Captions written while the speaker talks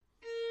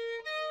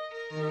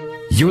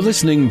You're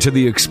listening to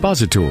the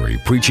expository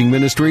preaching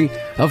ministry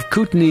of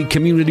Kootenai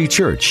Community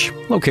Church,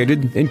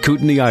 located in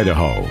Kootenai,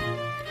 Idaho.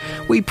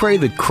 We pray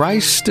that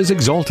Christ is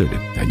exalted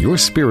and your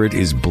spirit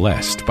is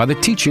blessed by the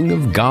teaching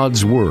of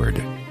God's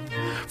Word.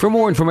 For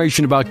more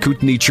information about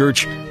Kootenai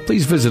Church,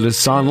 please visit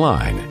us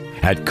online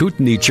at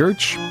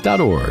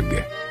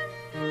kootenaichurch.org.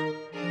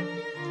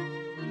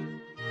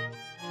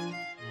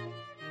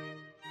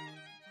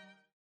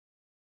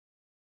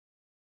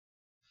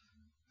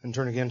 And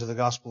turn again to the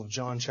Gospel of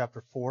John,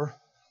 chapter 4.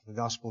 The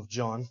Gospel of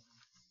John,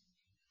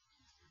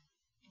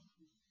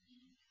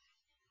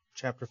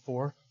 chapter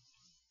 4.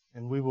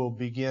 And we will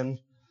begin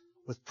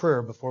with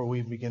prayer before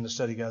we begin to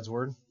study God's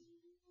Word.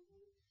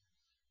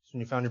 So when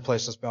you found your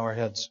place, let's bow our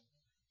heads.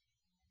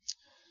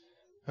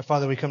 Our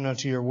Father, we come now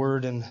to your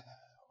Word, and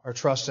our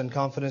trust and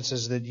confidence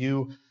is that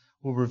you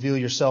will reveal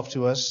yourself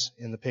to us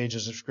in the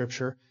pages of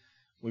Scripture.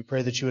 We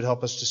pray that you would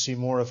help us to see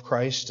more of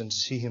Christ and to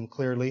see Him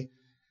clearly.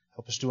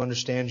 Help us to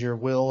understand your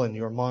will and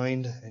your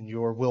mind and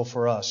your will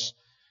for us.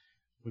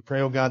 We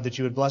pray, O God, that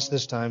you would bless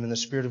this time, and the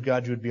Spirit of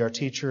God, you would be our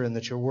teacher, and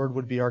that your Word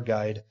would be our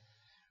guide.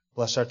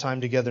 Bless our time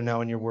together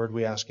now in your Word,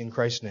 we ask in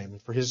Christ's name,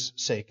 and for His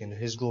sake and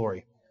His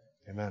glory.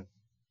 Amen.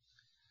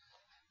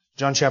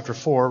 John chapter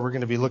 4, we're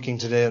going to be looking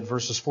today at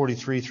verses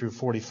 43 through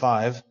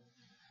 45,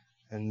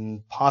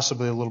 and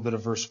possibly a little bit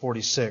of verse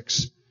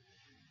 46.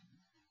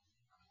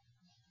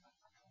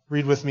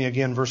 Read with me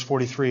again verse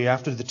 43.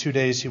 After the 2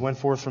 days he went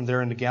forth from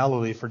there into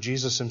Galilee, for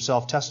Jesus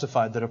himself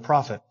testified that a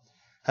prophet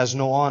has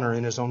no honor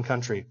in his own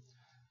country.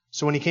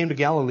 So when he came to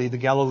Galilee, the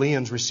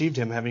Galileans received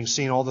him, having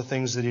seen all the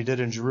things that he did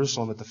in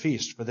Jerusalem at the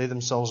feast, for they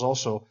themselves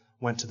also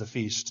went to the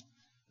feast.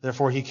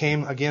 Therefore he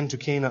came again to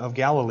Cana of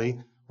Galilee,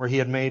 where he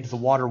had made the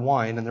water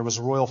wine, and there was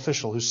a royal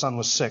official whose son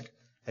was sick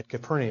at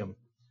Capernaum.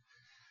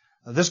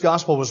 This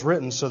gospel was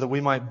written so that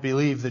we might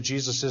believe that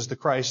Jesus is the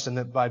Christ, and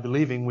that by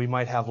believing we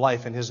might have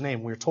life in His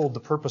name. We're told the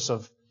purpose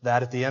of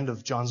that at the end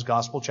of John's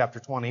Gospel, chapter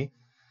 20.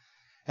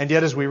 And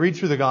yet as we read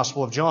through the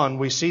Gospel of John,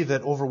 we see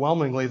that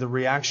overwhelmingly the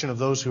reaction of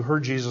those who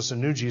heard Jesus and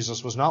knew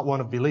Jesus was not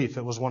one of belief,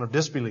 it was one of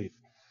disbelief.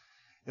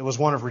 It was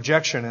one of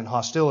rejection and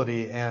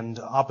hostility and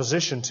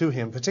opposition to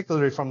Him,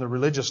 particularly from the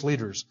religious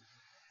leaders.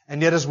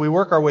 And yet as we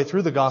work our way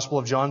through the Gospel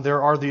of John,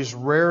 there are these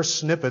rare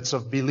snippets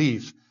of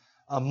belief.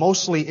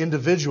 Mostly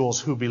individuals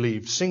who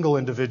believed, single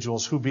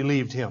individuals who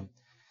believed Him.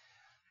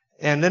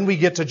 And then we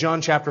get to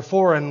John chapter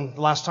 4, and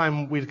last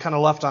time we kind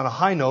of left on a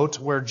high note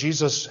where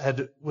Jesus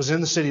was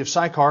in the city of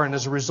Sychar, and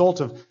as a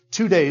result of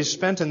 2 days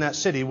spent in that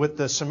city with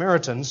the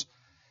Samaritans,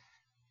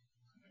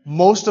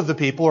 most of the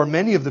people, or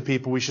many of the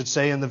people we should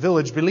say, in the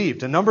village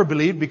believed. A number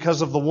believed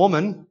because of the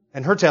woman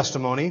and her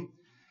testimony,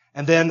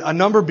 and then a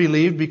number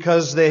believed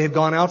because they had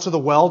gone out to the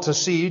well to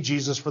see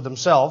Jesus for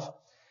themselves.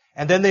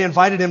 And then they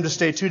invited him to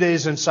stay 2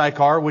 days in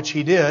Sychar, which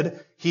he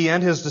did. He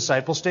and his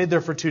disciples stayed there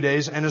for 2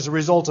 days, and as a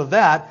result of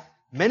that,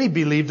 many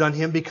believed on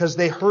him because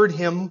they heard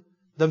him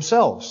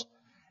themselves.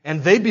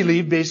 And they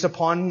believed based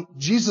upon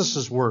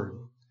Jesus' word.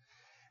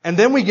 And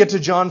then we get to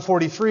John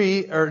 4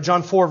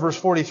 verse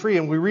 43,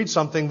 and we read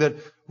something that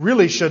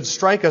really should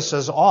strike us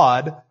as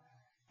odd.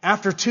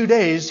 After 2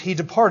 days, he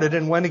departed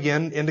and went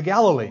again into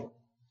Galilee.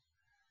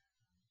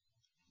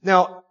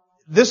 Now,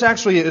 this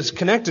actually is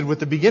connected with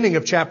the beginning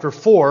of chapter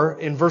 4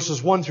 in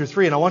verses 1 through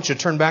 3, and I want you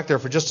to turn back there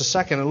for just a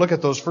second and look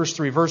at those first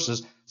 3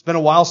 verses. It's been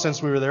a while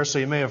since we were there, so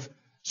you may have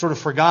sort of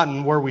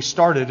forgotten where we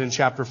started in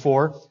chapter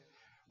 4.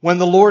 When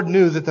the Lord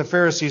knew that the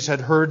Pharisees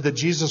had heard that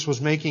Jesus was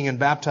making and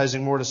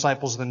baptizing more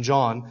disciples than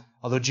John,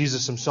 although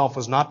Jesus himself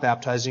was not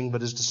baptizing,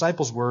 but his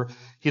disciples were,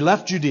 he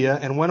left Judea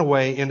and went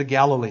away into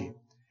Galilee.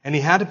 And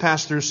he had to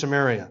pass through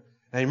Samaria.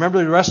 Now you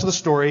remember the rest of the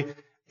story.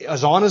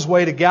 Is on his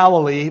way to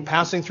Galilee,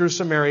 passing through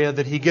Samaria,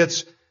 that he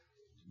gets,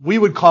 we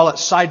would call it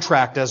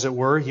sidetracked, as it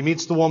were. He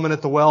meets the woman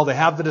at the well. They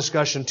have the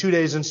discussion, 2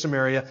 days in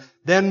Samaria.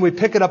 Then we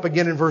pick it up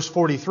again in verse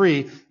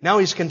 43. Now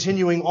he's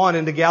continuing on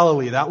into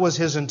Galilee. That was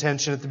his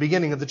intention at the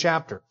beginning of the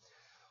chapter.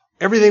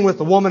 Everything with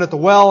the woman at the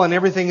well and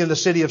everything in the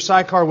city of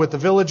Sychar with the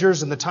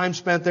villagers and the time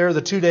spent there,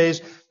 the 2 days,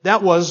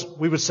 that was,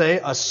 we would say,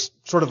 a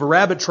sort of a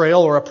rabbit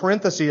trail or a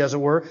parenthesis, as it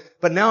were.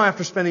 But now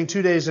after spending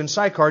 2 days in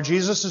Sychar,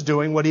 Jesus is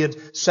doing what he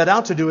had set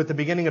out to do at the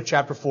beginning of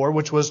chapter 4,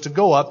 which was to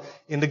go up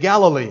into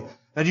Galilee.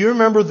 Now do you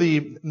remember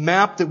the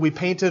map that we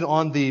painted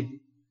on the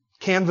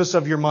canvas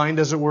of your mind,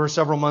 as it were,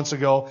 several months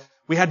ago?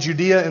 We had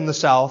Judea in the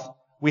south,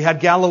 we had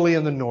Galilee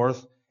in the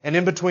north, and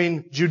in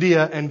between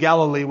Judea and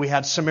Galilee we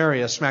had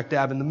Samaria smack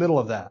dab in the middle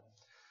of that.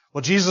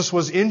 Well, Jesus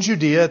was in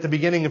Judea at the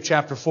beginning of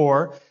chapter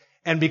 4,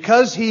 and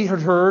because he had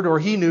heard, or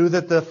he knew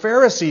that the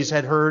Pharisees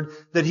had heard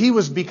that he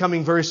was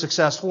becoming very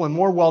successful and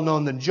more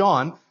well-known than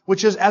John,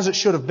 which is as it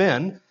should have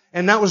been,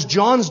 and that was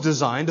John's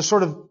design, to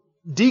sort of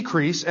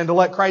decrease and to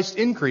let Christ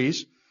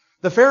increase.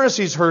 The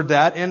Pharisees heard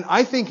that, and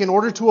I think in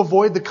order to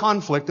avoid the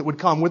conflict that would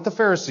come with the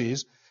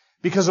Pharisees,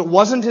 because it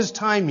wasn't his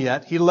time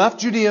yet, he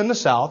left Judea in the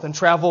south and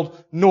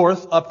traveled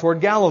north up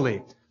toward Galilee,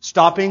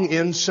 stopping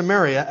in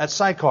Samaria at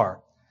Sychar.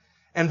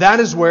 And that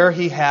is where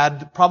he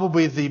had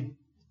probably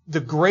the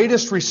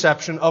greatest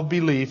reception of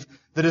belief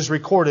that is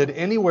recorded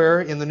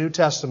anywhere in the New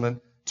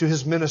Testament to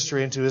His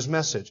ministry and to His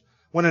message.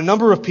 When a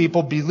number of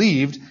people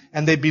believed,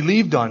 and they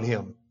believed on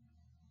Him.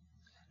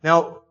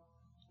 Now,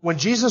 when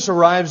Jesus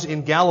arrives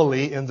in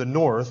Galilee in the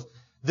north,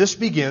 this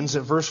begins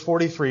at verse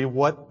 43,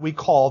 what we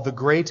call the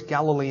Great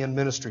Galilean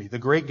Ministry. The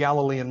Great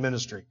Galilean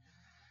Ministry.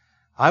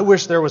 I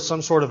wish there was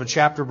some sort of a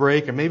chapter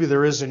break, and maybe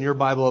there is in your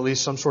Bible at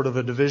least some sort of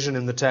a division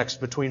in the text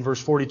between verse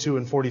 42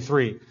 and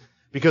 43.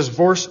 Because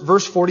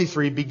verse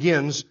 43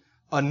 begins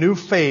a new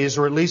phase,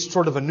 or at least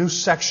sort of a new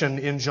section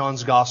in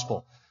John's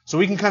Gospel. So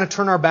we can kind of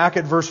turn our back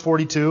at verse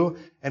 42,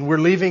 and we're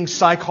leaving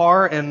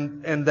Sychar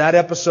and that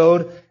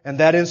episode and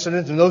that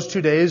incident and those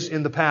 2 days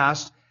in the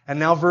past. And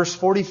now verse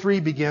 43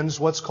 begins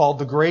what's called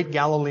the Great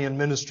Galilean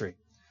Ministry.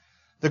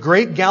 The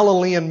Great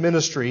Galilean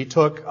Ministry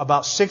took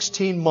about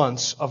 16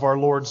 months of our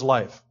Lord's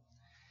life.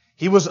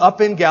 He was up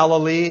in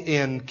Galilee,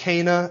 in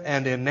Cana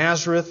and in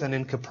Nazareth and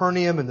in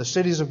Capernaum and the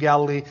cities of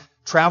Galilee,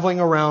 traveling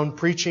around,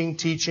 preaching,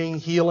 teaching,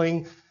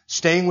 healing,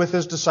 staying with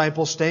His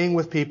disciples, staying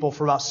with people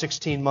for about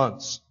 16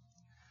 months.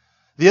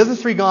 The other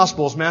three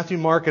Gospels, Matthew,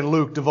 Mark, and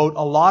Luke, devote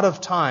a lot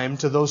of time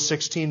to those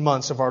 16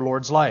 months of our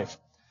Lord's life.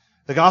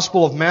 The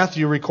Gospel of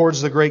Matthew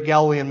records the Great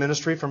Galilean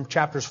Ministry from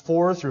chapters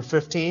 4 through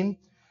 15.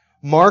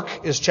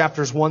 Mark is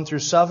chapters 1 through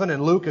 7,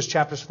 and Luke is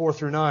chapters 4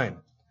 through 9.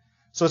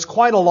 So it's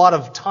quite a lot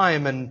of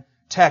time and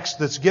text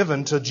that's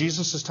given to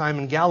Jesus' time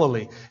in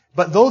Galilee.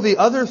 But though the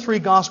other three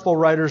Gospel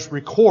writers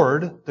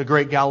record the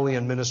Great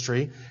Galilean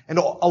Ministry, and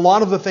a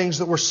lot of the things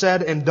that were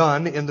said and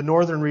done in the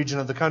northern region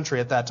of the country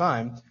at that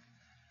time,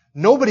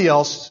 nobody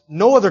else,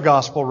 no other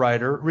Gospel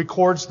writer,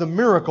 records the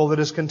miracle that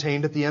is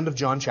contained at the end of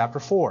John chapter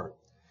 4.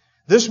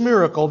 This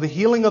miracle, the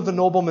healing of the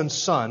nobleman's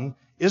son,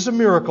 is a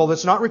miracle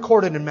that's not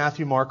recorded in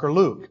Matthew, Mark, or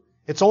Luke.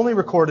 It's only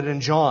recorded in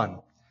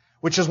John,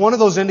 which is one of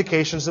those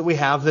indications that we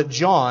have that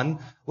John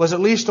was at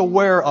least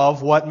aware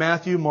of what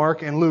Matthew,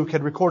 Mark, and Luke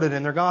had recorded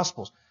in their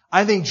Gospels.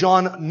 I think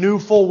John knew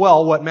full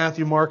well what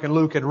Matthew, Mark, and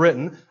Luke had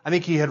written. I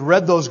think he had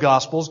read those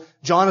Gospels.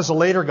 John is a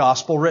later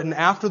Gospel written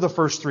after the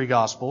first three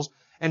Gospels.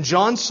 And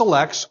John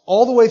selects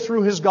all the way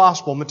through his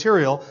Gospel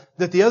material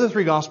that the other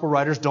three Gospel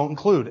writers don't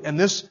include. And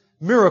this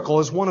miracle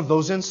is one of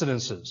those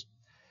incidences.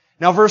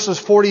 Now verses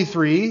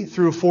 43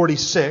 through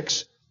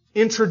 46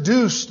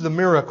 introduce the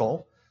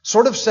miracle,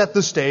 sort of set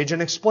the stage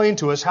and explain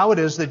to us how it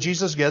is that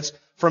Jesus gets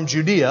from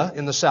Judea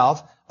in the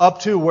south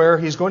up to where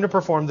He's going to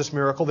perform this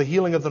miracle, the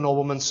healing of the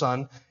nobleman's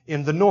son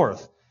in the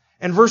north.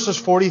 And verses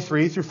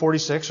 43 through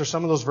 46 are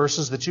some of those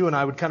verses that you and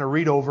I would kind of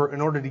read over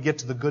in order to get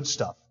to the good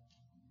stuff.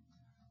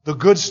 The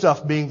good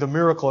stuff being the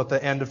miracle at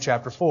the end of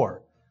chapter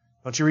 4.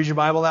 Don't you read your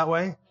Bible that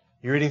way?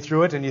 You're reading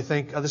through it and you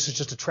think, oh, this is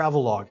just a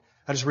travel log.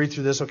 I just read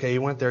through this. Okay, he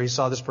went there, he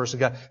saw this person.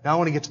 Now I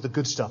want to get to the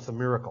good stuff, the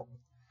miracle.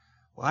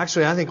 Well,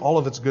 actually, I think all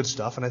of it's good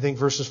stuff, and I think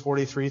verses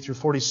 43 through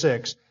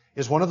 46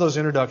 is one of those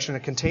introductions.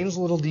 It contains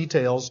little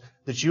details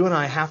that you and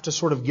I have to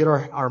sort of get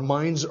our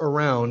minds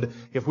around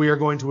if we are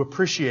going to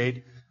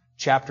appreciate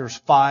chapters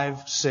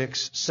 5,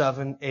 6,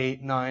 7,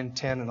 8, 9,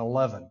 10, and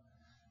 11.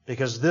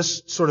 Because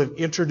this sort of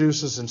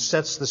introduces and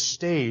sets the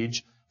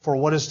stage for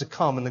what is to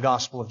come in the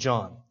Gospel of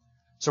John.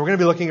 So we're going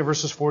to be looking at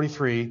verses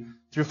 43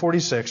 through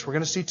 46. We're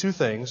going to see two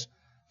things.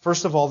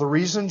 First of all, the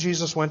reason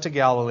Jesus went to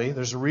Galilee.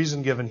 There's a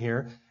reason given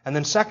here. And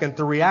then second,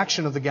 the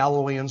reaction of the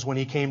Galileans when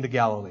He came to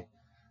Galilee.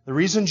 The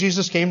reason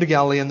Jesus came to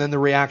Galilee and then the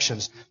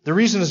reactions. The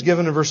reason is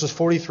given in verses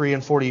 43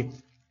 and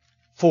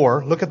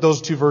 44. Look at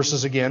those two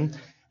verses again.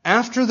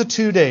 After the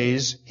 2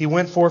 days, He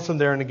went forth from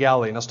there into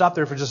Galilee. Now stop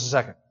there for just a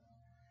second.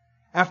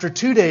 After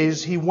 2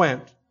 days, He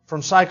went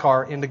from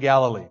Sychar into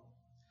Galilee.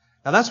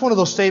 Now that's one of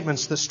those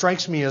statements that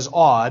strikes me as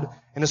odd,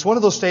 and it's one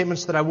of those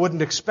statements that I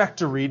wouldn't expect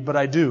to read, but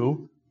I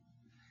do.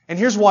 And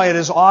here's why it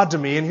is odd to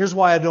me, and here's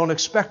why I don't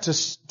expect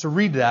to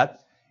read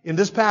that in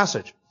this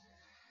passage.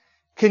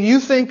 Can you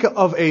think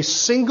of a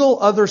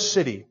single other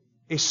city,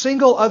 a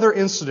single other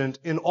incident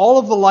in all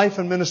of the life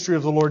and ministry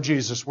of the Lord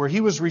Jesus where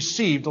He was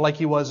received like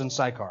He was in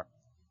Sychar?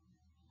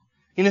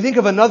 Can you think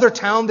of another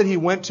town that He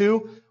went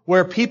to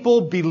where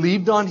people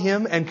believed on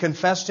Him and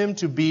confessed Him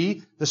to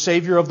be the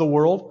Savior of the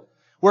world?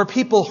 Where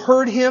people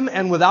heard Him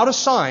and without a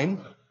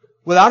sign,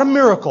 without a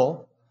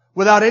miracle,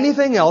 without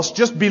anything else,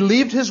 just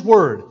believed His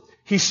word.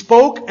 He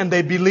spoke and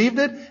they believed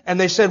it and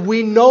they said,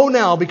 we know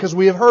now because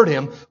we have heard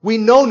Him, we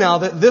know now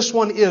that this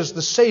one is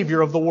the Savior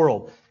of the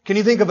world. Can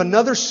you think of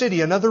another city,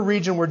 another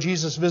region where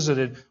Jesus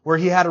visited where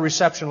He had a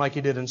reception like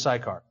He did in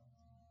Sychar?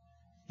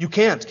 You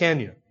can't, can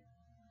you?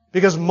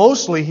 Because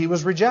mostly He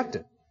was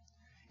rejected.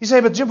 You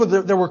say, but Jim,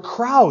 there were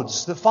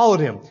crowds that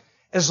followed Him.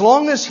 As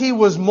long as He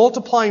was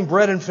multiplying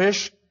bread and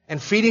fish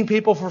and feeding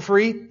people for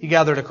free, He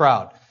gathered a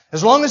crowd.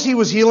 As long as He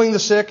was healing the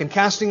sick and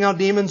casting out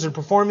demons and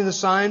performing the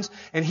signs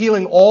and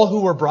healing all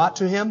who were brought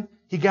to Him,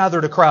 He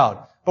gathered a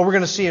crowd. But we're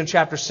going to see in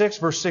chapter 6,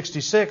 verse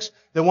 66,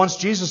 that once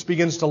Jesus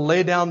begins to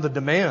lay down the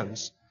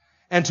demands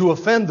and to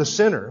offend the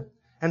sinner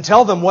and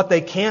tell them what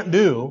they can't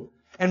do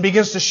and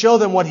begins to show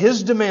them what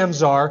His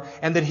demands are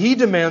and that He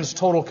demands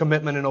total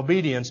commitment and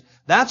obedience,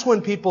 that's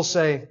when people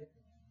say,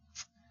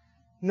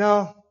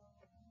 no,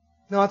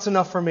 that's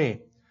enough for me.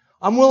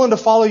 I'm willing to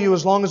follow you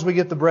as long as we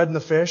get the bread and the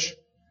fish,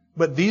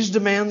 but these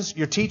demands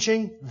you're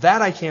teaching,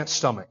 that I can't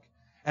stomach.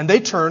 And they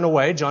turn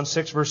away, John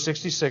 6 verse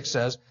 66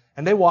 says,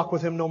 and they walk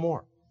with Him no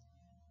more.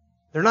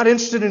 They're not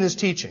interested in His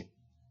teaching.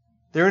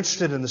 They're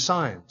interested in the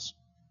signs.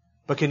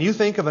 But can you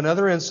think of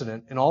another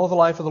incident in all of the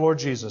life of the Lord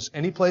Jesus,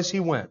 any place He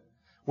went,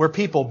 where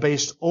people,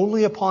 based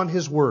only upon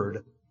His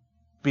Word,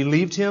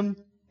 believed Him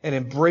and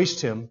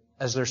embraced Him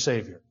as their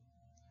Savior?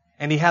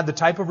 And He had the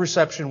type of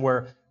reception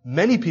where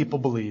many people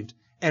believed,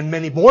 and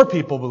many more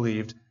people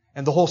believed,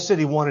 and the whole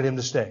city wanted Him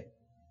to stay.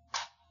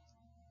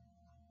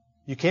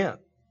 You can't.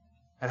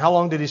 And how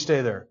long did He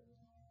stay there?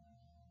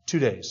 2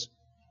 days.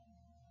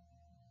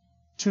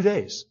 2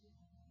 days.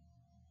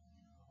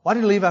 Why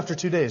did He leave after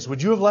 2 days?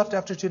 Would you have left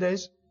after 2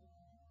 days?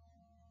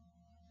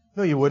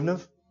 No, you wouldn't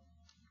have.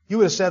 You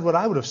would have said what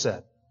I would have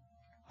said.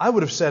 I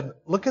would have said,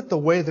 look at the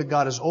way that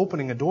God is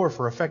opening a door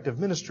for effective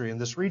ministry in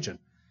this region.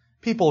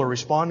 People are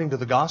responding to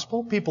the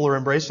gospel. People are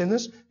embracing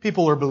this.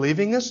 People are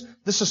believing this.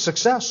 This is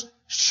success.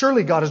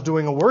 Surely God is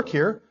doing a work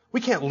here. We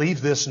can't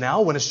leave this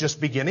now when it's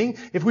just beginning.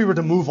 If we were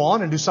to move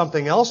on and do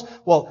something else,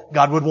 well,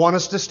 God would want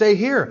us to stay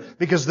here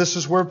because this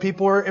is where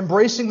people are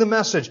embracing the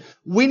message.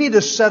 We need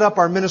to set up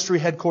our ministry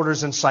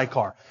headquarters in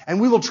Sychar.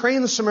 And we will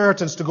train the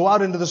Samaritans to go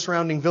out into the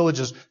surrounding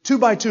villages, 2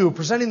 by 2,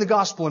 presenting the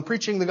gospel and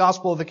preaching the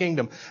gospel of the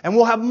kingdom. And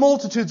we'll have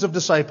multitudes of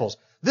disciples.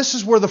 This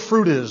is where the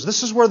fruit is.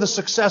 This is where the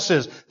success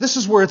is. This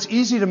is where it's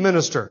easy to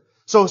minister.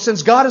 So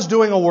since God is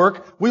doing a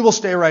work, we will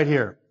stay right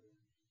here.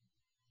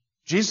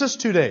 Jesus,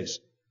 2 days.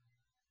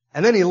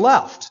 And then He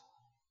left.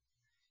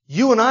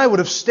 You and I would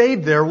have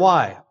stayed there.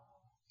 Why?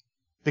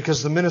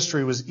 Because the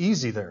ministry was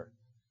easy there.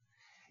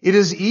 It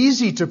is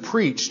easy to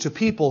preach to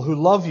people who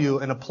love you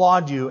and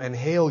applaud you and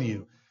hail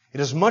you. It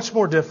is much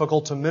more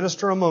difficult to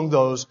minister among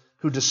those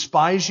who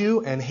despise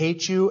you and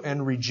hate you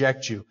and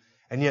reject you.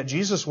 And yet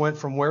Jesus went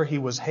from where He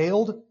was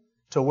hailed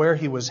to where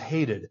He was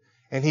hated.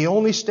 And He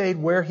only stayed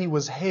where He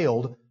was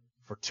hailed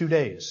for 2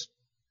 days.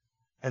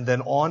 And then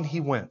on He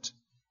went.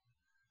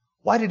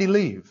 Why did He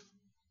leave?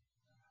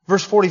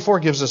 Verse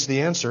 44 gives us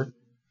the answer.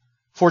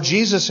 For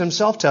Jesus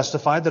Himself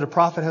testified that a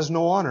prophet has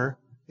no honor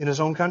in his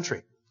own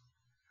country.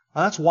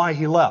 Now that's why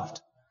He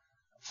left.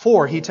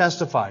 For He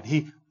testified.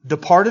 He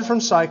departed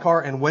from Sychar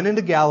and went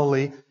into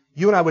Galilee.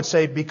 You and I would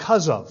say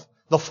because of.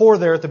 The for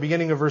there at the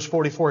beginning of verse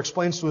 44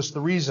 explains to us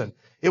the reason.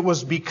 It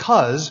was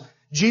because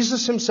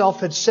Jesus Himself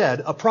had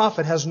said a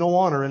prophet has no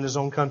honor in his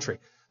own country.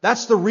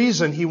 That's the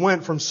reason He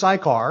went from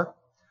Sychar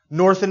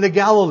north into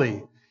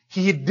Galilee.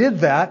 He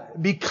did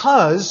that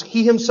because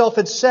He Himself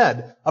had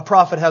said a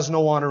prophet has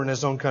no honor in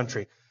his own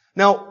country.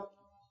 Now,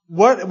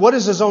 what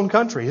is His own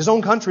country? His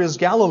own country is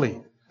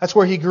Galilee. That's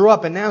where He grew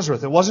up in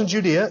Nazareth. It wasn't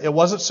Judea. It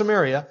wasn't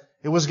Samaria.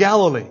 It was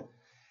Galilee.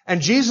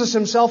 And Jesus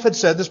Himself had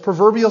said this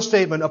proverbial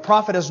statement, a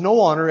prophet has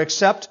no honor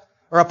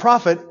a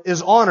prophet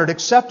is honored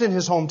except in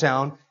his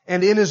hometown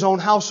and in his own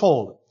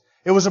household.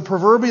 It was a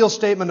proverbial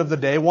statement of the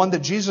day, one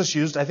that Jesus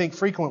used, I think,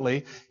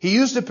 frequently. He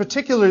used it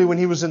particularly when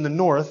He was in the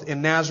north,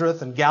 in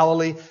Nazareth and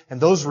Galilee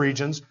and those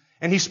regions.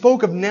 And He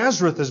spoke of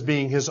Nazareth as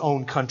being His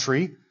own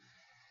country.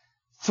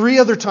 3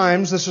 other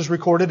times this is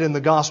recorded in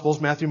the Gospels,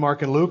 Matthew,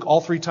 Mark, and Luke.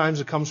 All 3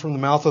 times it comes from the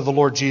mouth of the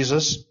Lord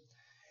Jesus.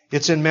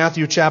 It's in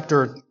Matthew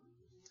chapter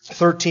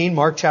 13,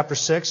 Mark chapter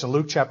 6, and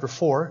Luke chapter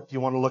 4, if you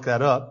want to look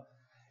that up.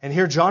 And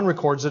here John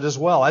records it as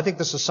well. I think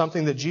this is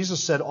something that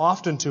Jesus said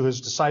often to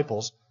His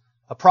disciples.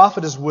 A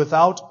prophet is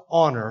without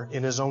honor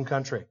in his own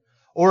country.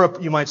 Or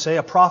you might say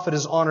a prophet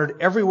is honored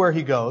everywhere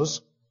he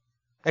goes,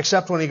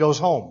 except when he goes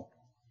home.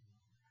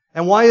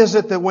 And why is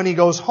it that when he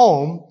goes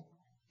home,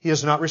 he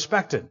is not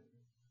respected?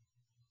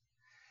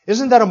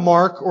 Isn't that a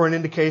mark or an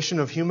indication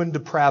of human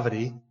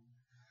depravity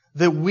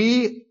that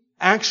we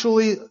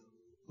actually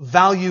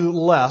value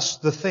less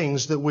the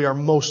things that we are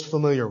most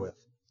familiar with?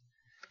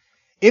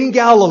 In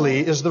Galilee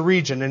is the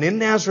region, and in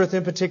Nazareth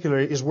in particular,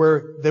 is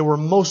where they were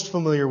most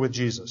familiar with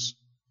Jesus.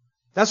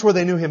 That's where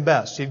they knew Him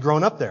best. He'd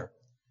grown up there,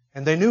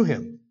 and they knew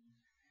Him.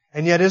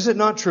 And yet, is it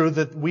not true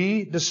that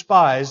we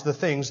despise the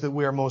things that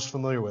we are most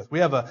familiar with? We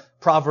have a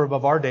proverb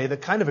of our day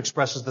that kind of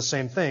expresses the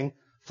same thing.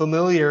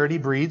 Familiarity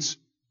breeds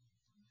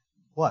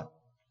what?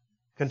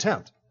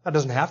 Contempt. That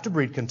doesn't have to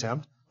breed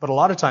contempt, but a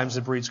lot of times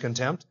it breeds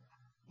contempt.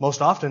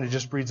 Most often it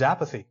just breeds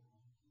apathy.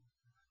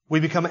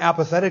 We become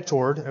apathetic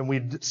toward, and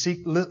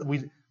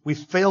we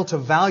fail to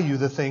value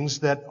the things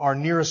that are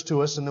nearest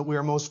to us and that we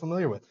are most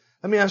familiar with.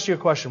 Let me ask you a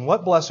question.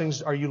 What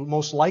blessings are you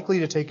most likely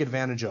to take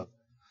advantage of?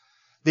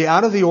 The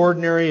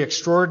out-of-the-ordinary,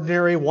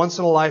 extraordinary,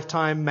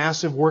 once-in-a-lifetime,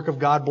 massive work of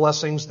God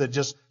blessings that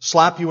just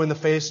slap you in the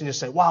face and you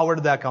say, wow, where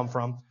did that come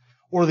from?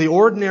 Or the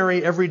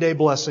ordinary, everyday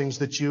blessings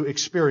that you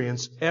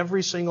experience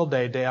every single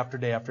day, day after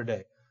day after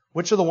day?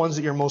 Which are the ones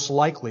that you're most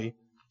likely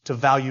to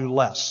value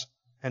less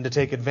and to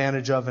take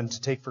advantage of and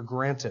to take for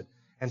granted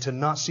and to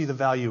not see the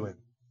value in?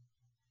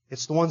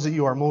 It's the ones that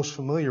you are most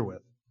familiar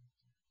with.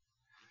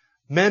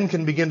 Men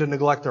can begin to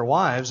neglect their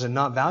wives and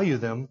not value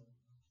them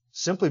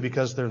simply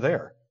because they're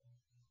there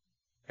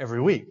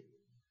every week.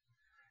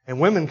 And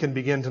women can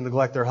begin to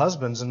neglect their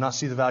husbands and not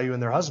see the value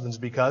in their husbands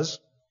because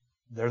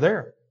they're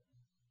there.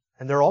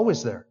 And they're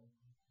always there.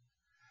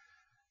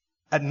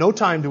 At no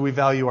time do we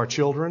value our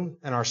children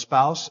and our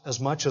spouse as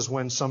much as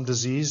when some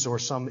disease or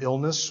some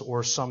illness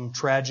or some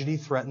tragedy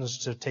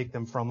threatens to take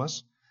them from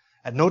us.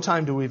 At no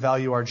time do we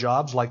value our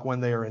jobs like when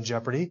they are in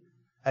jeopardy.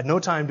 At no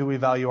time do we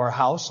value our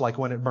house like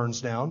when it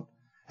burns down.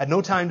 At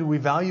no time do we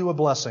value a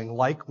blessing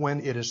like when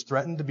it is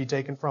threatened to be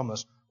taken from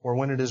us or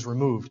when it is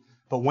removed.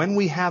 But when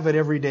we have it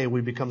every day,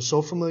 we become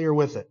so familiar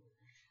with it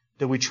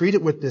that we treat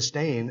it with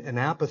disdain and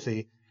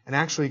apathy and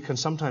actually can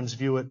sometimes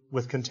view it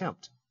with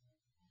contempt.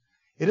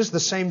 It is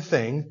the same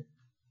thing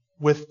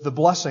with the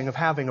blessing of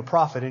having a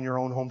prophet in your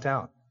own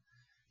hometown.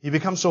 You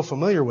become so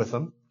familiar with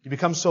him, you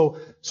become so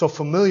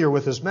familiar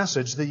with his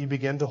message that you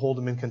begin to hold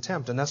him in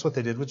contempt. And that's what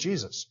they did with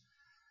Jesus.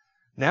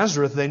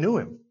 Nazareth, they knew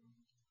him.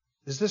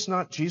 Is this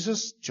not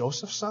Jesus,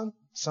 Joseph's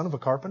son of a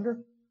carpenter?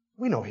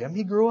 We know him.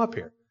 He grew up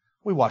here.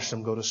 We watched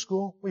him go to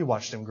school. We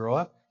watched him grow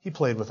up. He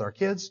played with our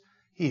kids.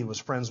 He was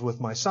friends with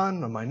my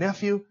son and my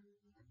nephew.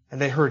 And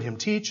they heard him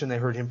teach and they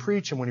heard him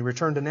preach. And when he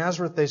returned to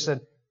Nazareth, they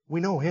said, we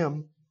know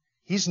him.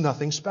 He's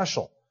nothing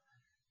special.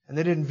 And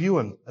they didn't view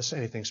him as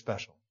anything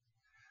special.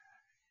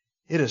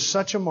 It is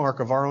such a mark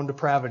of our own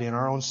depravity and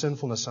our own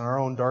sinfulness and our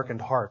own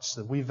darkened hearts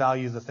that we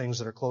value the things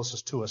that are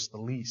closest to us the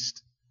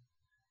least.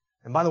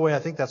 And by the way, I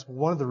think that's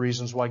one of the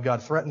reasons why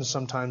God threatens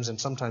sometimes and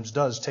sometimes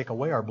does take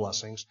away our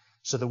blessings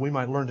so that we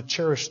might learn to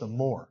cherish them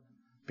more.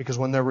 Because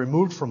when they're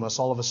removed from us,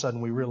 all of a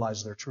sudden we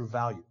realize their true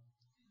value.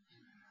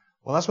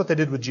 Well, that's what they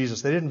did with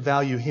Jesus. They didn't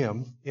value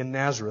him in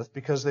Nazareth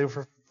because they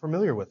were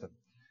familiar with him.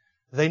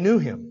 They knew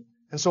him.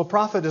 And so a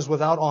prophet is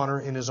without honor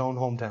in his own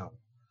hometown.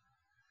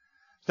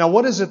 Now,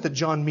 what is it that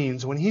John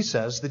means when he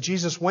says that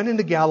Jesus went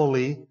into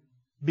Galilee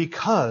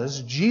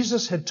because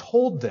Jesus had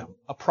told them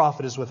a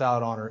prophet is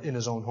without honor in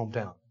his own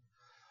hometown?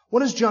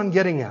 What is John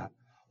getting at?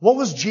 What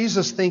was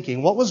Jesus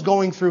thinking? What was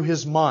going through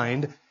his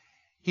mind?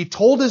 He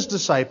told his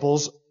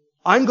disciples,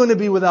 I'm going to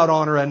be without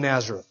honor in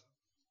Nazareth.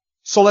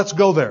 So let's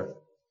go there.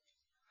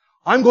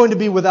 I'm going to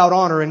be without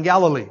honor in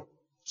Galilee.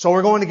 So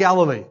we're going to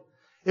Galilee.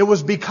 It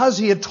was because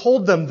he had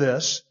told them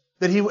this,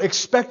 that he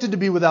expected to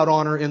be without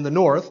honor in the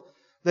north,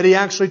 that he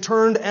actually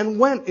turned and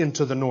went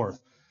into the north.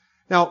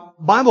 Now,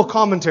 Bible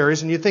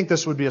commentaries, and you'd think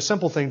this would be a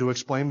simple thing to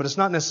explain, but it's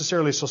not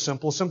necessarily so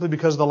simple, simply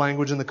because of the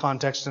language and the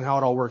context and how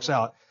it all works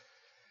out.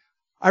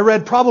 I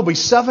read probably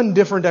 7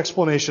 different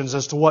explanations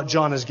as to what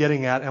John is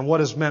getting at and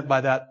what is meant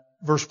by that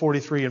verse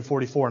 43 and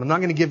 44. And I'm not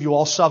going to give you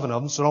all 7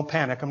 of them, so don't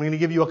panic. I'm going to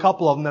give you a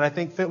couple of them that I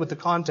think fit with the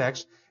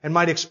context and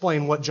might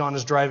explain what John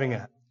is driving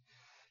at.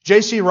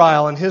 J.C.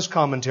 Ryle in his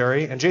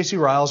commentary, and J.C.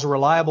 Ryle is a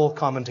reliable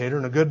commentator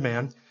and a good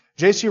man,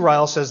 J.C.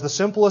 Ryle says the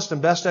simplest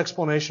and best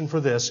explanation for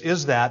this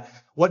is that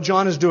what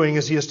John is doing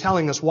is he is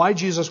telling us why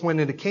Jesus went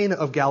into Cana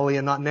of Galilee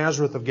and not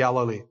Nazareth of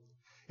Galilee.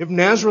 If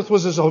Nazareth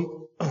was his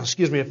own,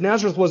 if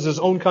Nazareth was his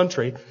own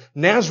country,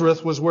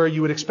 Nazareth was where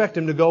you would expect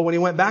him to go when he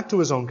went back to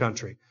his own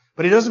country.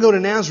 But he doesn't go to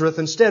Nazareth.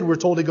 Instead, we're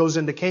told he goes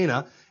into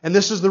Cana. And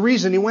this is the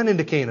reason he went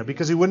into Cana,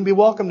 because he wouldn't be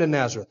welcomed in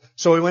Nazareth.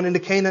 So he went into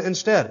Cana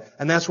instead.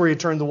 And that's where he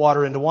turned the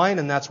water into wine,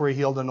 and that's where he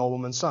healed the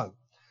nobleman's son.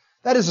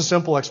 That is a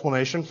simple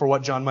explanation for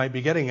what John might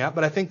be getting at,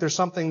 but I think there's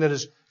something that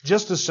is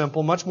just as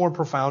simple, much more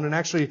profound, and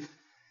actually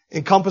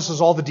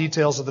encompasses all the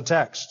details of the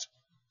text.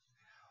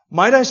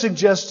 Might I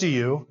suggest to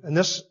you, and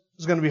this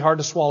is going to be hard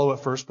to swallow at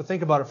first, but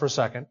think about it for a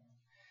second.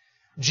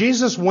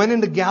 Jesus went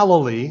into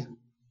Galilee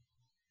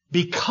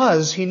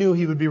because he knew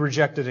he would be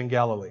rejected in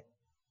Galilee.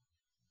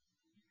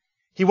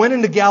 He went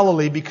into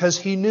Galilee because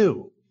he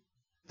knew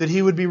that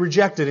he would be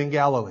rejected in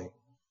Galilee.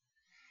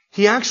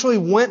 He actually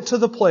went to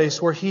the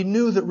place where he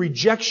knew that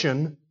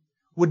rejection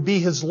would be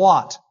his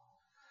lot.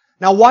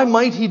 Now, why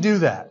might he do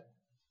that?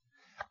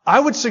 I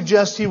would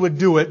suggest he would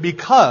do it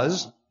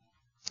because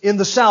in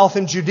the south,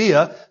 in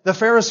Judea, the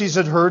Pharisees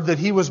had heard that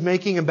he was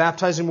making and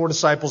baptizing more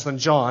disciples than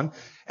John,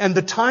 and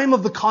the time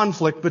of the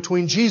conflict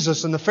between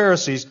Jesus and the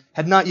Pharisees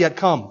had not yet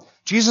come.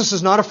 Jesus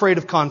is not afraid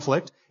of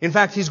conflict. In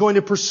fact, he's going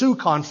to pursue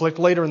conflict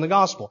later in the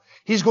gospel.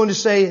 He's going to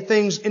say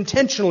things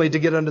intentionally to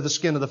get under the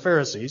skin of the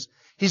Pharisees.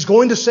 He's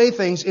going to say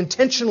things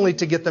intentionally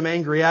to get them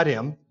angry at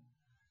him.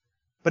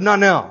 But not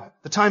now.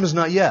 The time is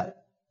not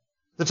yet.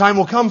 The time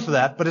will come for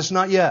that, but it's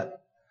not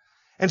yet.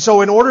 And so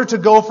in order to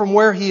go from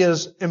where he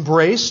is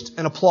embraced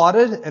and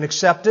applauded and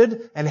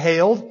accepted and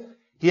hailed,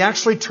 he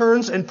actually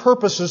turns and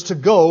purposes to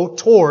go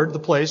toward the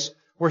place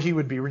where he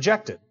would be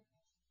rejected.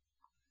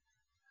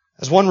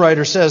 As one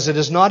writer says, it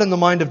is not in the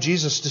mind of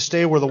Jesus to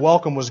stay where the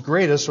welcome was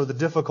greatest or the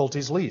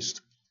difficulties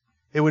least.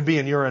 It would be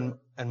in your and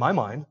my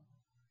mind.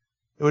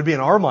 It would be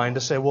in our mind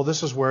to say, well,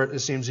 this is where it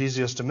seems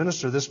easiest to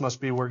minister. This must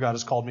be where God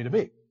has called me to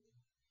be.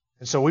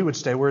 And so we would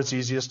stay where it's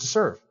easiest to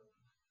serve.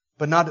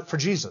 But not for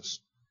Jesus.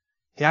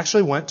 He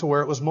actually went to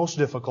where it was most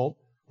difficult,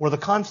 where the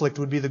conflict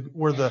would be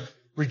where the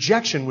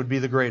rejection would be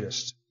the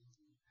greatest.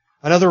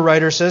 Another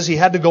writer says he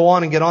had to go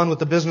on and get on with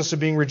the business of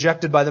being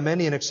rejected by the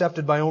many and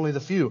accepted by only the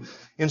few.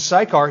 In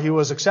Sychar, he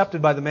was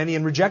accepted by the many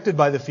and rejected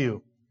by the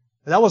few.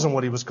 That wasn't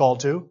what he was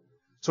called to.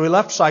 So he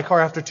left Sychar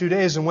after 2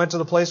 days and went to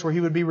the place where he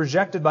would be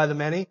rejected by the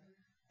many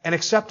and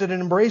accepted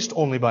and embraced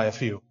only by a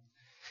few.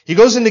 He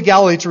goes into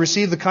Galilee to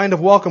receive the kind of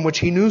welcome which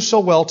he knew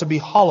so well to be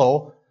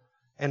hollow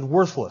and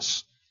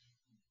worthless.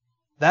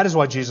 That is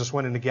why Jesus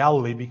went into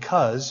Galilee,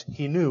 because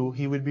He knew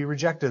He would be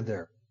rejected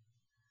there.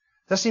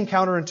 Does that seem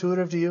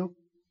counterintuitive to you?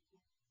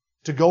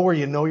 To go where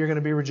you know you're going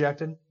to be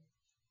rejected?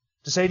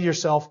 To say to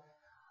yourself,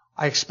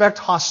 I expect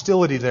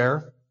hostility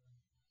there,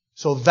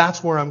 so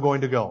that's where I'm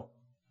going to go.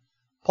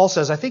 Paul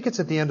says, I think it's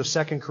at the end of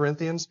 2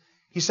 Corinthians,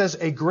 he says,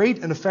 a great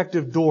and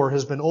effective door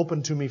has been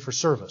opened to me for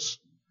service,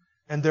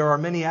 and there are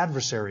many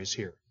adversaries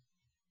here.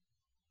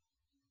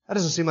 That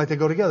doesn't seem like they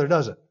go together,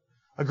 does it?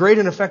 A great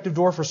and effective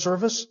door for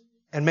service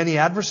and many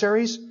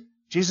adversaries.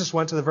 Jesus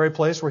went to the very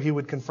place where He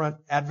would confront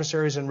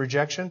adversaries and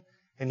rejection,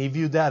 and He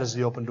viewed that as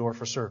the open door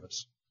for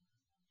service.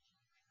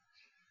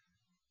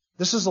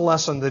 This is a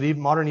lesson that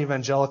modern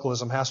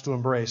evangelicalism has to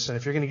embrace, and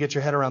if you're going to get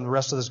your head around the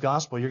rest of this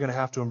gospel, you're going to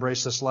have to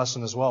embrace this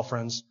lesson as well,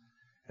 friends.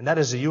 And that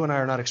is that you and I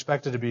are not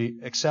expected to be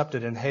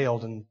accepted and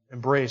hailed and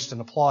embraced and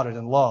applauded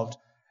and loved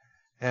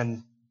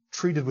and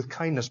treated with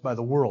kindness by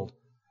the world.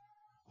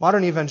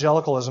 Modern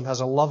evangelicalism has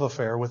a love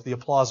affair with the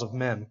applause of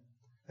men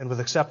and with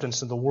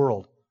acceptance in the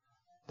world.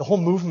 The whole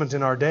movement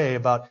in our day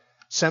about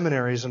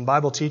seminaries and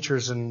Bible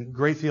teachers and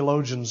great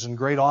theologians and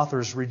great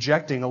authors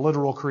rejecting a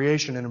literal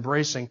creation and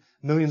embracing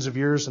millions of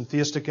years and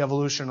theistic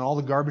evolution and all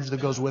the garbage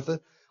that goes with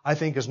it, I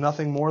think is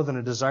nothing more than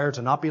a desire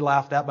to not be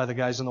laughed at by the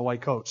guys in the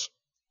white coats.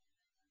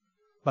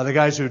 By the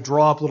guys who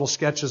draw up little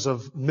sketches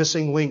of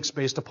missing links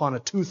based upon a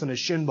tooth and a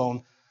shin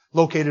bone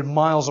located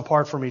miles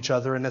apart from each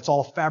other, and it's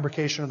all a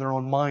fabrication of their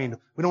own mind.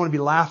 We don't want to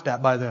be laughed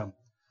at by them.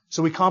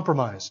 So we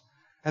compromise.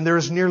 And there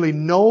is nearly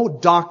no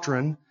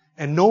doctrine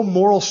and no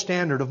moral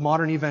standard of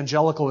modern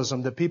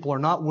evangelicalism that people are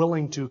not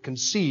willing to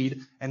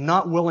concede and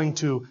not willing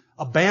to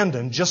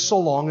abandon just so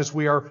long as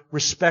we are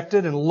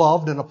respected and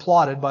loved and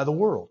applauded by the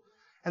world.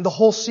 And the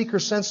whole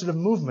seeker-sensitive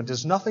movement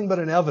is nothing but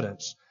an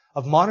evidence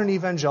of modern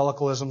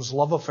evangelicalism's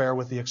love affair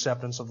with the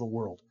acceptance of the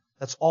world.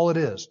 That's all it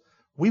is.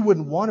 We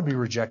wouldn't want to be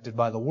rejected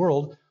by the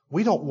world.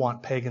 We don't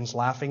want pagans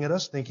laughing at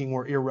us, thinking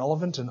we're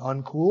irrelevant and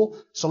uncool.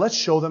 So let's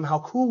show them how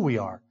cool we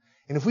are.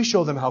 And if we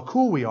show them how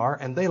cool we are,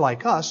 and they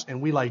like us,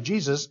 and we like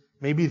Jesus,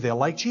 maybe they'll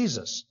like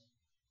Jesus.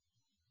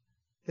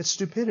 It's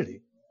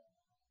stupidity.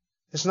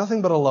 It's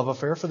nothing but a love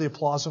affair for the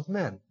applause of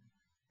men.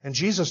 And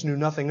Jesus knew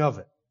nothing of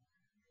it.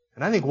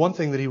 And I think one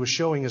thing that He was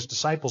showing His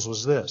disciples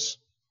was this.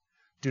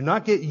 Do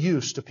not get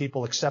used to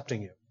people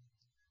accepting you.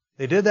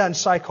 They did that in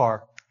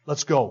Sychar.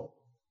 Let's go.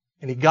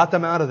 And He got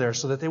them out of there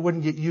so that they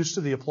wouldn't get used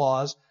to the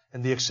applause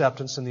and the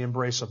acceptance and the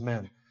embrace of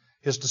men.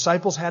 His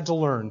disciples had to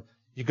learn,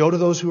 you go to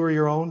those who are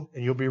your own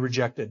and you'll be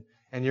rejected.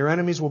 And your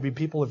enemies will be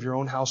people of your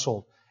own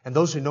household. And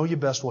those who know you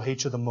best will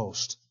hate you the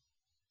most.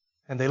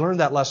 And they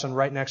learned that lesson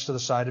right next to the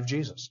side of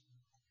Jesus.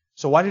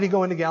 So why did He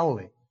go into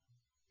Galilee?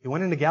 He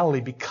went into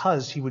Galilee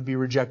because He would be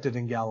rejected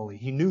in Galilee.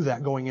 He knew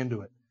that going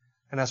into it.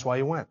 And that's why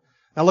He went.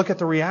 Now look at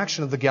the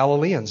reaction of the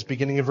Galileans,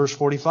 beginning in verse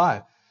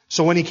 45.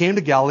 So when He came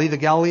to Galilee, the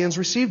Galileans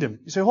received Him.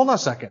 You say, hold on a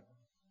second.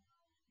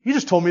 You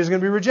just told me He was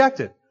going to be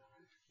rejected.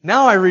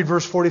 Now I read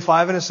verse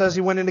 45 and it says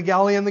He went into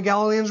Galilee and the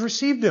Galileans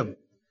received Him.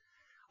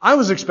 I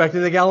was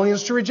expecting the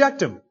Galileans to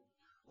reject Him.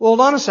 Well,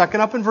 hold on a second.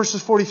 Up in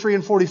verses 43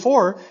 and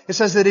 44, it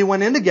says that He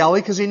went into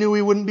Galilee because He knew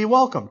He wouldn't be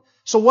welcomed.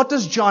 So what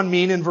does John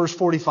mean in verse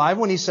 45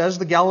 when he says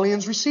the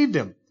Galileans received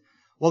Him?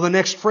 Well, the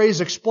next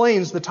phrase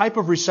explains the type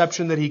of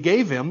reception that He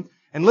gave Him.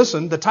 And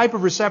listen, the type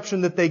of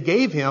reception that they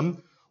gave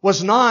Him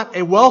was not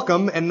a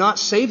welcome and not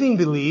saving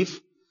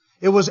belief.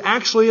 It was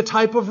actually a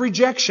type of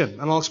rejection.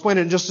 And I'll explain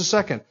it in just a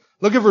second.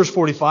 Look at verse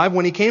 45.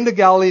 When He came to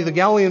Galilee, the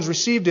Galileans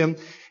received Him,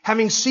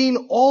 having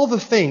seen all the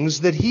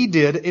things that He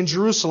did in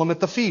Jerusalem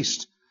at the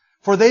feast.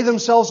 For they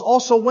themselves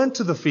also went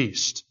to the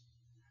feast.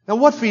 Now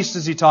what feast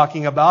is he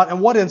talking about, and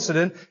what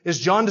incident is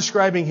John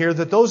describing here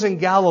that those in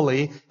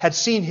Galilee had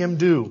seen Him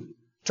do?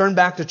 Turn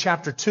back to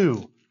chapter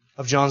 2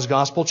 of John's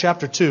Gospel,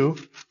 chapter 2.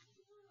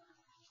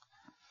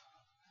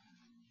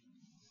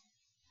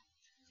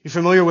 You're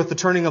familiar with the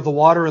turning of the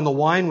water and the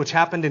wine, which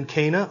happened in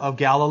Cana of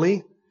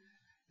Galilee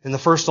in the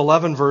first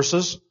 11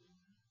 verses.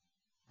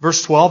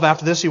 Verse 12,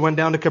 after this He went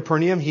down to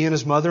Capernaum, He and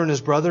His mother and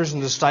His brothers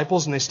and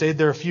disciples, and they stayed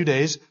there a few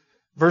days.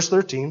 Verse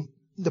 13,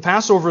 the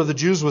Passover of the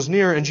Jews was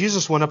near, and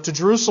Jesus went up to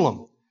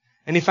Jerusalem.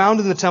 And He found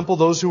in the temple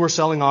those who were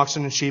selling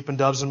oxen and sheep and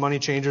doves and money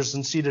changers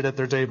and seated at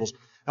their tables.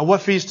 Now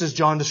what feast is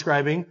John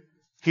describing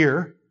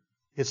here?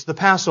 It's the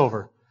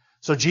Passover.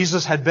 So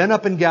Jesus had been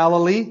up in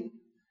Galilee.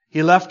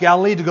 He left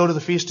Galilee to go to the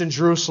feast in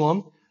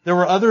Jerusalem. There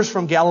were others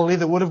from Galilee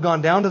that would have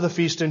gone down to the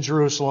feast in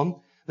Jerusalem.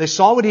 They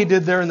saw what He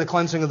did there in the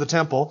cleansing of the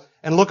temple.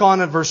 And look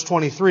on at verse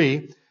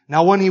 23.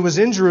 Now when He was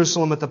in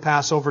Jerusalem at the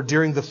Passover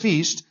during the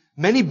feast,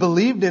 many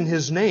believed in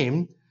His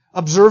name,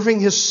 observing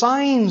His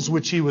signs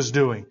which He was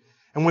doing.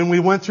 And when we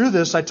went through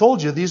this, I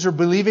told you, these are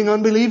believing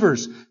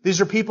unbelievers. These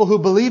are people who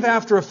believe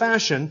after a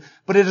fashion,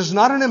 but it is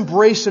not an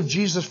embrace of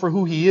Jesus for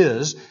who He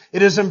is.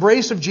 It is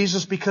embrace of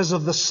Jesus because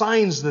of the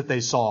signs that they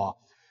saw.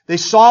 They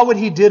saw what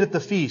He did at the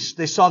feast.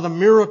 They saw the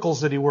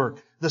miracles that He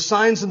worked, the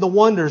signs and the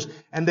wonders,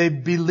 and they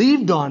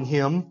believed on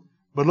Him.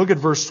 But look at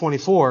verse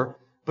 24.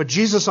 But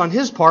Jesus on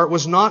His part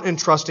was not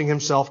entrusting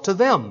Himself to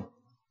them,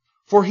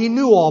 for He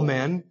knew all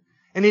men,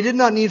 And He did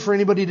not need for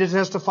anybody to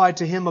testify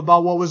to Him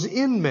about what was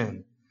in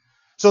men.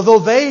 So though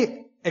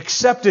they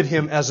accepted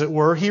Him, as it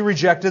were, He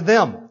rejected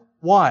them.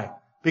 Why?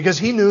 Because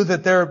He knew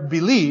that their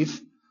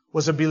belief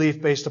was a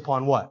belief based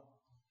upon what?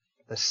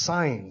 The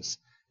signs.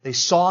 They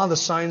saw the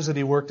signs that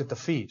He worked at the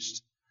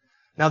feast.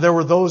 Now there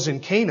were those in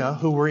Cana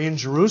who were in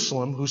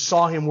Jerusalem who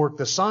saw Him work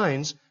the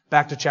signs.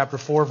 Back to chapter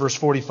 4, verse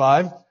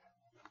 45.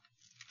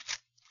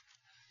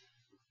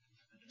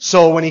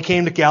 So when He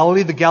came to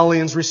Galilee, the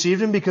Galileans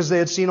received Him because they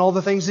had seen all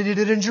the things that He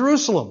did in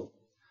Jerusalem.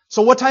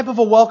 So what type of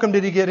a welcome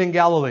did He get in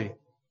Galilee?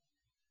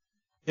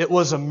 It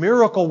was a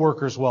miracle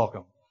worker's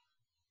welcome.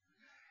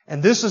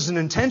 And this is an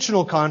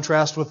intentional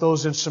contrast with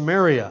those in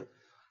Samaria.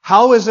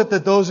 How is it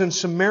that those in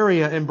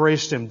Samaria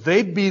embraced Him?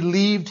 They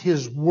believed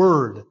His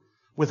word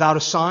without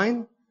a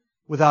sign,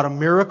 without a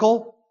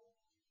miracle.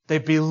 They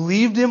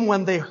believed Him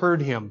when they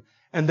heard Him.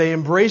 And they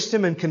embraced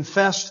Him and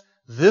confessed,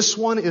 this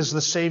one is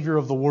the Savior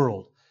of the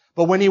world.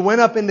 But when He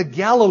went up into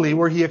Galilee,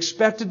 where He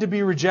expected to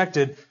be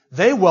rejected,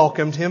 they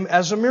welcomed Him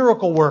as a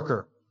miracle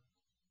worker.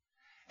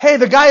 Hey,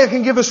 the guy that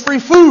can give us free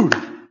food.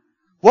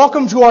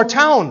 Welcome to our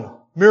town,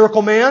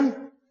 miracle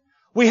man.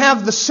 We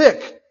have the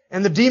sick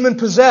and the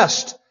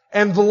demon-possessed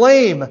and the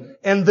lame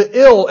and the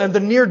ill and the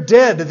near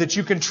dead that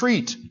you can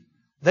treat.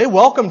 They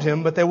welcomed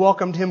Him, but they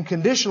welcomed Him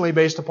conditionally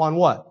based upon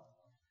what?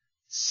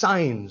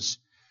 Signs.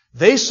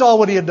 They saw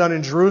what He had done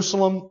in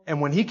Jerusalem, and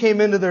when He came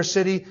into their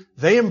city,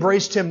 they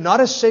embraced Him not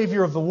as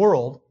Savior of the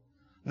world,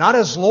 not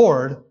as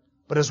Lord,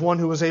 but as one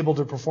who was able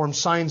to perform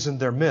signs in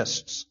their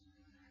midst.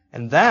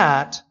 And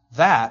that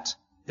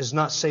is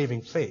not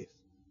saving faith.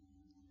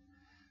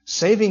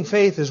 Saving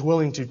faith is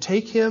willing to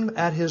take Him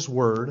at His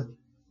word,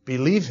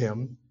 believe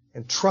Him,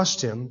 and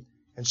trust Him,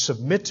 and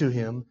submit to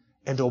Him,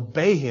 and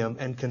obey Him,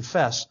 and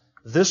confess,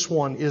 this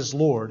one is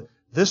Lord,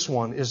 this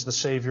one is the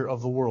Savior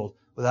of the world,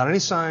 without any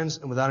signs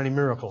and without any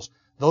miracles.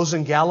 Those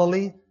in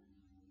Galilee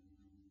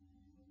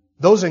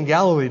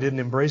didn't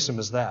embrace Him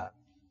as that.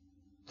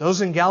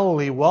 Those in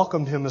Galilee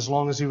welcomed Him as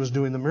long as He was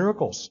doing the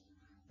miracles.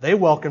 They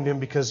welcomed Him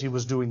because He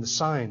was doing the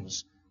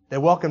signs. They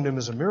welcomed Him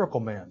as a miracle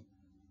man,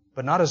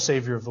 but not as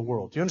Savior of the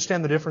world. Do you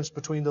understand the difference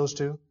between those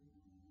two?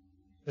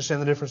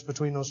 Understand the difference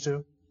between those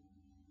two?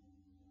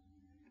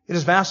 It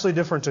is vastly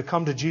different to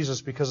come to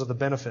Jesus because of the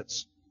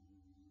benefits,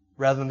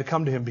 rather than to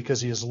come to Him because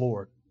He is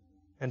Lord,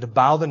 and to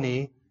bow the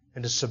knee,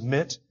 and to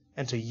submit,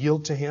 and to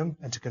yield to Him,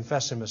 and to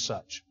confess Him as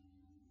such.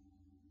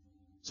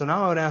 So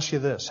now I would ask you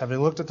this. Having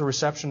looked at the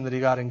reception that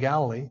He got in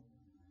Galilee,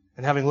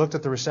 and having looked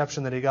at the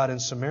reception that He got in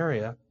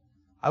Samaria,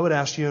 I would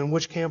ask you, in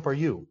which camp are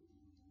you?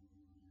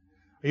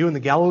 Are you in the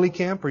Galilee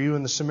camp, or are you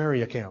in the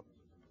Samaria camp?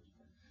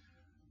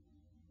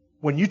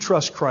 When you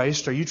trust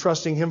Christ, are you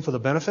trusting Him for the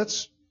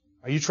benefits?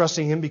 Are you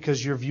trusting Him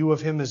because your view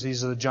of Him is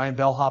He's a giant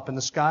bellhop in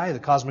the sky, the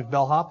cosmic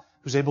bellhop,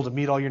 who's able to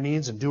meet all your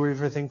needs and do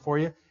everything for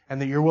you, and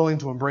that you're willing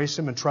to embrace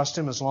Him and trust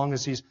Him as long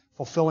as He's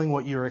fulfilling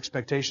what your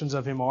expectations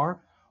of Him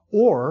are?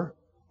 Or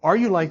are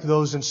you like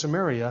those in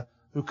Samaria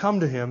who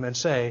come to Him and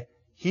say,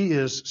 He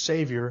is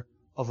Savior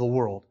of the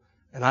world,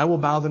 and I will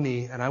bow the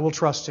knee and I will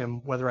trust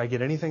Him whether I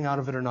get anything out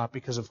of it or not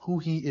because of who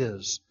He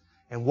is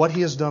and what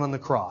He has done on the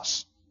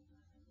cross?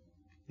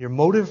 Your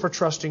motive for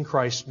trusting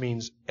Christ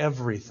means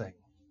everything.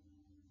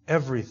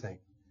 Everything.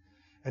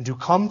 And to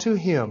come to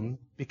Him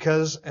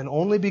because and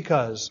only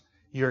because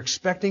you're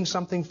expecting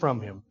something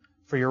from Him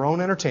for your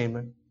own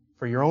entertainment,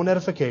 for your own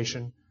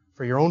edification,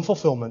 for your own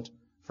fulfillment,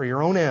 for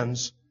your own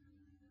ends,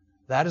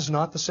 that is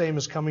not the same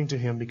as coming to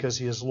Him because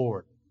He is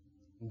Lord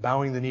and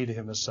bowing the knee to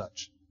Him as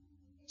such.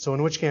 So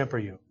in which camp are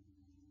you?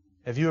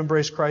 Have you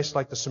embraced Christ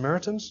like the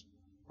Samaritans,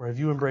 or have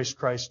you embraced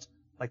Christ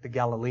like the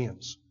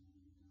Galileans,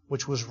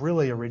 which was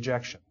really a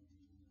rejection?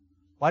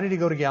 Why did He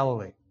go to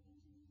Galilee?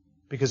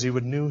 Because He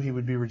knew He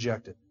would be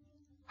rejected.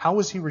 How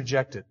was He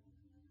rejected?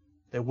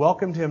 They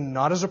welcomed Him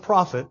not as a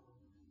prophet,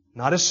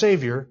 not as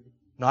Savior,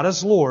 not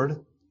as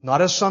Lord,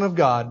 not as Son of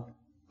God,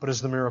 but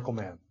as the miracle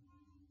man.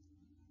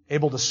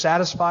 Able to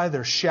satisfy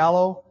their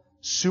shallow,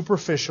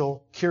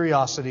 superficial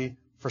curiosity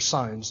for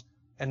signs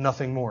and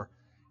nothing more.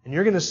 And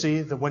you're going to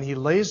see that when He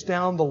lays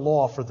down the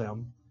law for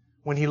them,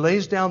 when He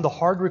lays down the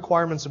hard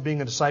requirements of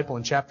being a disciple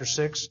in chapter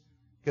 6,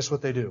 guess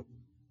what they do?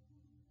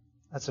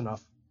 That's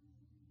enough.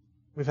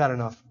 We've had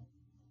enough.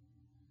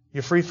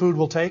 Your free food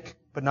we'll take,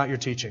 but not your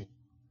teaching.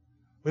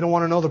 We don't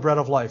want to know the bread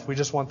of life. We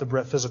just want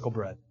the physical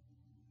bread.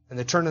 And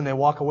they turn and they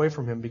walk away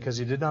from Him because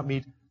He did not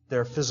meet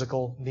their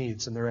physical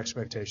needs and their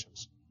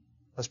expectations.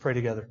 Let's pray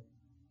together.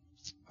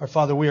 Our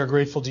Father, we are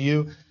grateful to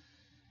You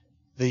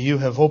that You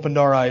have opened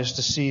our eyes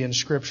to see in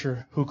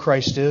Scripture who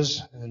Christ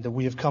is and that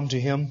we have come to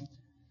Him.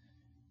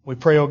 We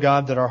pray, O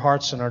God, that our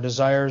hearts and our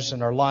desires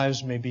and our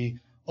lives may be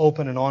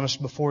open and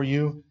honest before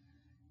You.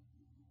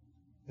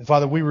 And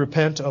Father, we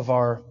repent of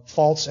our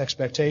false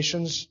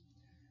expectations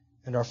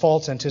and our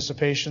false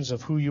anticipations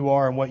of who You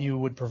are and what You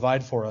would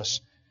provide for us.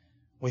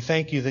 We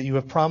thank You that You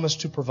have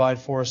promised to provide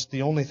for us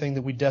the only thing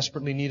that we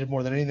desperately needed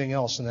more than anything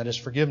else, and that is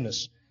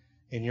forgiveness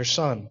in Your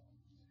Son.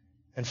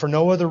 And for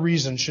no other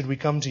reason should we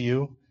come to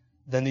You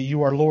than that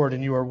You are Lord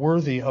and You are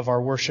worthy of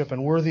our worship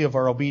and worthy of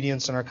our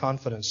obedience and our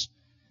confidence.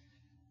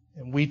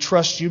 And we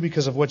trust you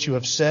because of what you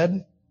have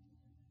said,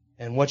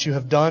 and what you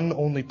have done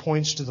only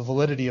points to the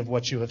validity of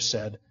what you have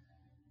said.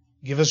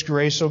 Give us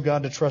grace, O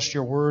God, to trust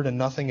your word and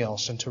nothing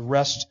else, and to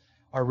rest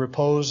our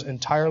repose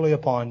entirely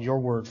upon your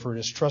word, for it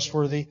is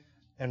trustworthy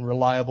and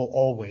reliable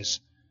always.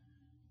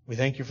 We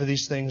thank you for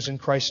these things in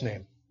Christ's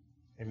name.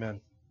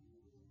 Amen.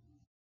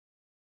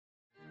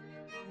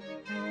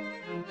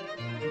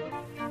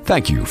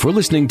 Thank you for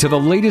listening to the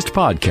latest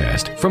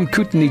podcast from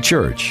Kootenai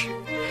Church.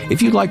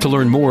 If you'd like to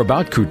learn more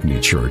about Kootenai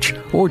Church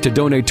or to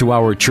donate to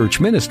our church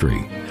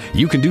ministry,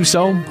 you can do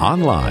so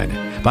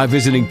online by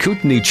visiting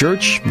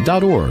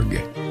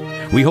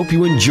kootenaichurch.org. We hope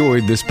you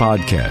enjoyed this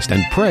podcast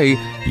and pray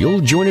you'll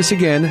join us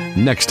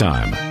again next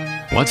time.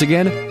 Once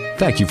again,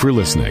 thank you for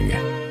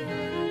listening.